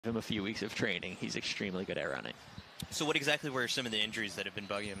him a few weeks of training. He's extremely good at running. So what exactly were some of the injuries that have been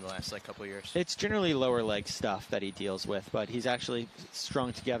bugging him the last couple of years? It's generally lower leg stuff that he deals with, but he's actually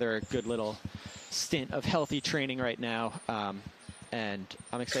strung together a good little stint of healthy training right now, and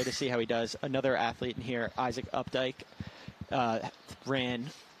I'm excited to see how he does. Another athlete in here, Isaac Updike, ran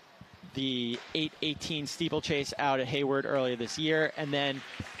the 8:18 steeplechase out at Hayward earlier this year, and then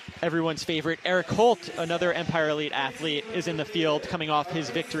everyone's favorite, Eric Holt, another Empire Elite athlete, is in the field coming off his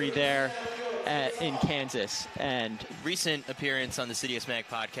victory there in Kansas. And recent appearance on the City of Smack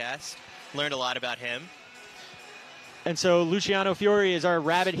podcast. Learned a lot about him. And so Luciano Fiore is our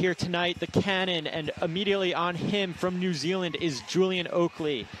rabbit here tonight, the cannon, and immediately on him from New Zealand is Julian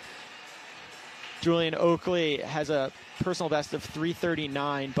Oakley. Julian Oakley has a personal best of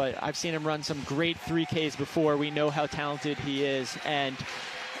 3:39, but I've seen him run some great 3Ks before. We know how talented he is, and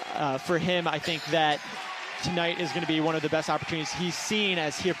for him, I think that tonight is going to be one of the best opportunities he's seen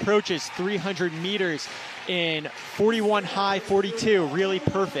as he approaches 300 meters in 41 high 42, really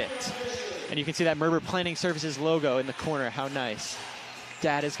perfect. And you can see that Merber Planning Services logo in the corner. How nice.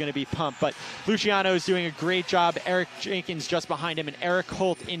 Dad is going to be pumped. But Luciano is doing a great job. Eric Jenkins just behind him, and Eric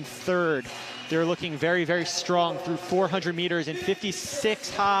Holt in third. They're looking very, very strong through 400 meters in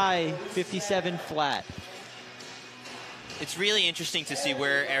 56 high, 57 flat. It's really interesting to see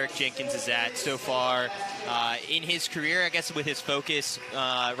where Eric Jenkins is at so far in his career, I guess, with his focus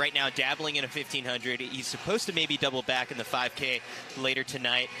right now dabbling in a 1500. He's supposed to maybe double back in the 5K later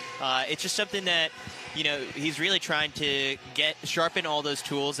tonight. It's just something that, you know, he's really trying to sharpen all those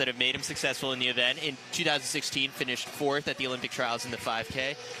tools that have made him successful in the event. In 2016, finished 4th at the Olympic trials in the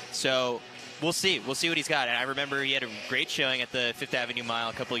 5K. So we'll see. We'll see what he's got. And I remember he had a great showing at the Fifth Avenue Mile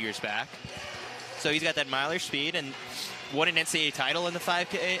a couple of years back. So he's got that miler speed and won an NCAA title in the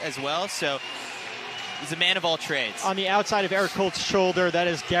 5K as well. So he's a man of all trades. On the outside of Eric Holt's shoulder, that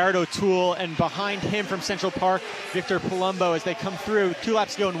is Garrett O'Toole, and behind him from Central Park, Victor Palumbo, as they come through. 2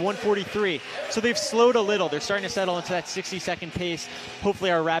 laps to go in 1:43. So they've slowed a little. They're starting to settle into that 60-second pace.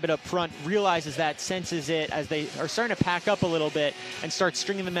 Hopefully our rabbit up front realizes that, senses it, as they are starting to pack up a little bit and start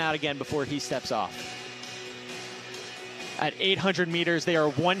stringing them out again before he steps off. At 800 meters, they are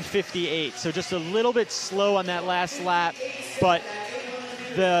 1:58, so just a little bit slow on that last lap, but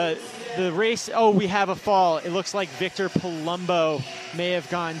the race, we have a fall. It looks like Victor Palumbo may have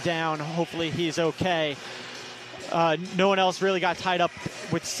gone down. Hopefully he's okay. No one else really got tied up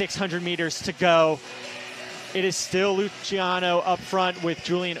with 600 meters to go. It is still Luciano up front with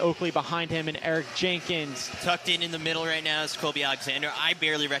Julian Oakley behind him and Eric Jenkins. Tucked in the middle right now is Colby Alexander. I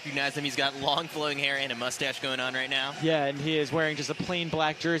barely recognize him. He's got long flowing hair and a mustache going on right now. Yeah, and he is wearing just a plain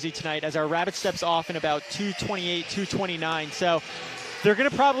black jersey tonight as our rabbit steps off in about 2:28, 2:29. So they're going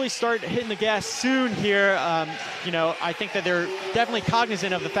to probably start hitting the gas soon here. You know, I think that they're definitely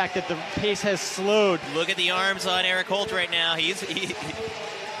cognizant of the fact that the pace has slowed. Look at the arms on Eric Holt right now. He's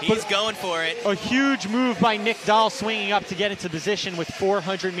going for it. A huge move by Nick Dahl, swinging up to get into position with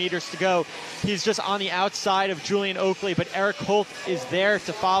 400 meters to go. He's just on the outside of Julian Oakley, but Eric Holt is there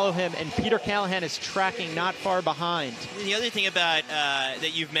to follow him, and Peter Callahan is tracking not far behind. The other thing about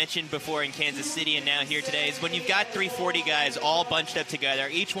that you've mentioned before in Kansas City and now here today is when you've got 340 guys all bunched up together,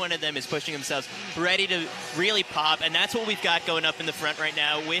 each one of them is pushing themselves ready to really pop, and that's what we've got going up in the front right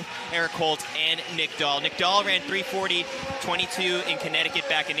now with Eric Holt and Nick Dahl. Nick Dahl ran 3:40.22 in Connecticut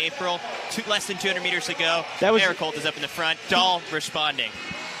back in April. Less than 200 meters to go. Eric Holt is up in the front. Dahl responding.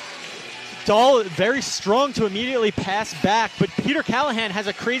 Dahl very strong to immediately pass back, but Peter Callahan has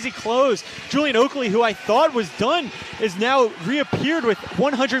a crazy close. Julian Oakley, who I thought was done, is now reappeared with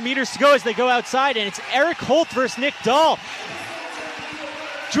 100 meters to go as they go outside, and it's Eric Holt versus Nick Dahl.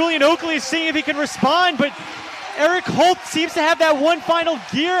 Julian Oakley is seeing if he can respond, but Eric Holt seems to have that one final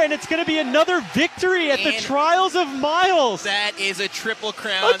gear, and it's going to be another victory at the Trials of Miles. That is a triple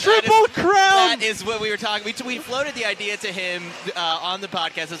crown. A triple crown! That is what we were talking. We floated the idea to him on the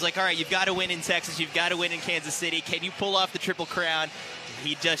podcast. It's like, all right, you've got to win in Texas. You've got to win in Kansas City. Can you pull off the triple crown?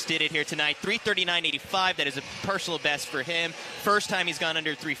 He just did it here tonight. 3:39.85. That is a personal best for him. First time he's gone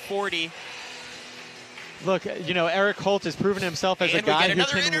under 3:40. Look, you know, Eric Holt has proven himself as a guy who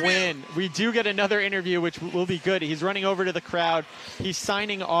can win. We do get another interview, which will be good. He's running over to the crowd. He's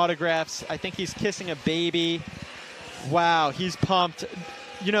signing autographs. I think he's kissing a baby. Wow, he's pumped.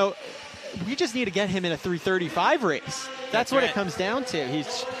 You know, we just need to get him in a 3:35 race. That's what it comes down to.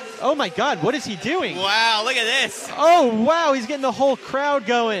 Oh my God, what is he doing? Wow, look at this. Oh, wow, he's getting the whole crowd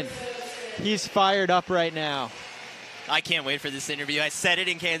going. He's fired up right now. I can't wait for this interview. I said it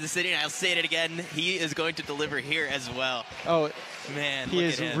in Kansas City, and I'll say it again. He is going to deliver here as well. Oh, man, he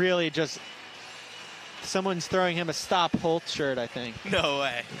is really just Someone's throwing him a Stop Holt shirt, I think. No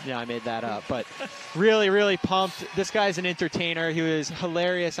way. Yeah, I made that up. But really, really pumped. This guy's an entertainer. He was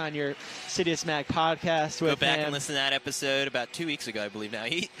hilarious on your Sidious Mag podcast with Go back him. and listen to that episode about 2 weeks ago, I believe now.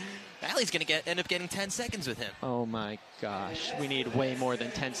 Allie's going to end up getting 10 seconds with him. Oh, my gosh. We need way more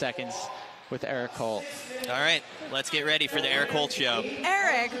than 10 seconds with Eric Holt. All right, let's get ready for the Eric Holt show.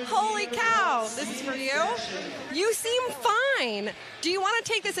 Eric, holy cow, this is for you. You seem fine. Do you want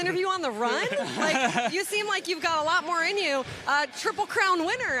to take this interview on the run? Like, you seem like you've got a lot more in you. Triple Crown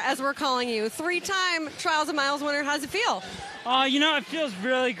winner, as we're calling you. 3-time Trials of Miles winner. How's it feel? It feels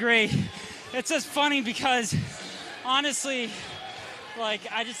really great. It's just funny because, honestly,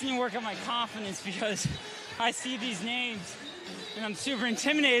 I just need to work on my confidence because I see these names and I'm super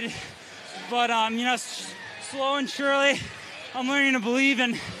intimidated. But, slow and surely, I'm learning to believe,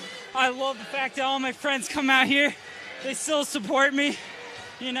 and I love the fact that all my friends come out here. They still support me,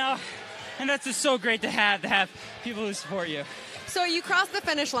 and that's just so great to have people who support you. So you crossed the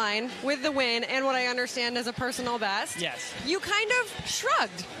finish line with the win and what I understand is a personal best. Yes. You kind of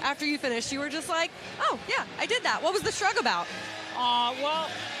shrugged after you finished. You were just like, oh, yeah, I did that. What was the shrug about? Well,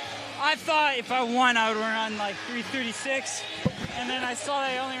 I thought if I won, I would run 3:36, and then I saw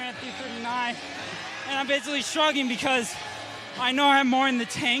that I only ran 3:39, and I'm basically shrugging because I know I have more in the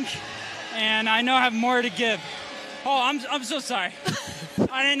tank, and I know I have more to give. Oh, I'm so sorry.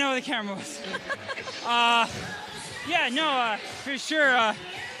 I didn't know where the camera was. For sure.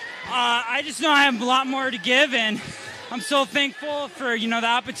 I just know I have a lot more to give, and I'm so thankful for the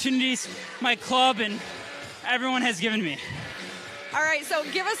opportunities my club and everyone has given me. All right, so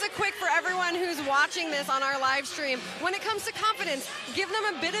give us a quick, for everyone who's watching this on our live stream, when it comes to confidence, give them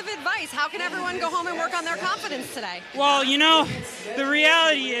a bit of advice. How can everyone go home and work on their confidence today? Well, the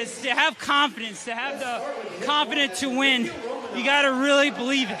reality is to have confidence, to have the confidence to win, you got to really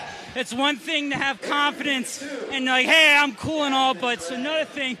believe it. It's one thing to have confidence and hey, I'm cool and all, but it's another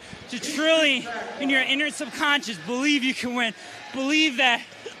thing to truly, in your inner subconscious, believe you can win. Believe that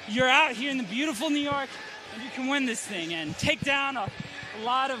you're out here in the beautiful New York and you can win this thing and take down a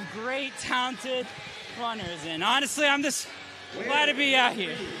lot of great, talented runners. And honestly, I'm just glad to be out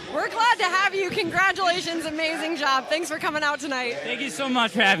here. We're glad to have you. Congratulations. Amazing job. Thanks for coming out tonight. Thank you so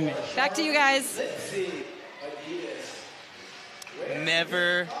much for having me. Back to you guys.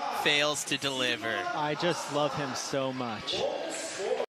 Never fails to deliver. I just love him so much.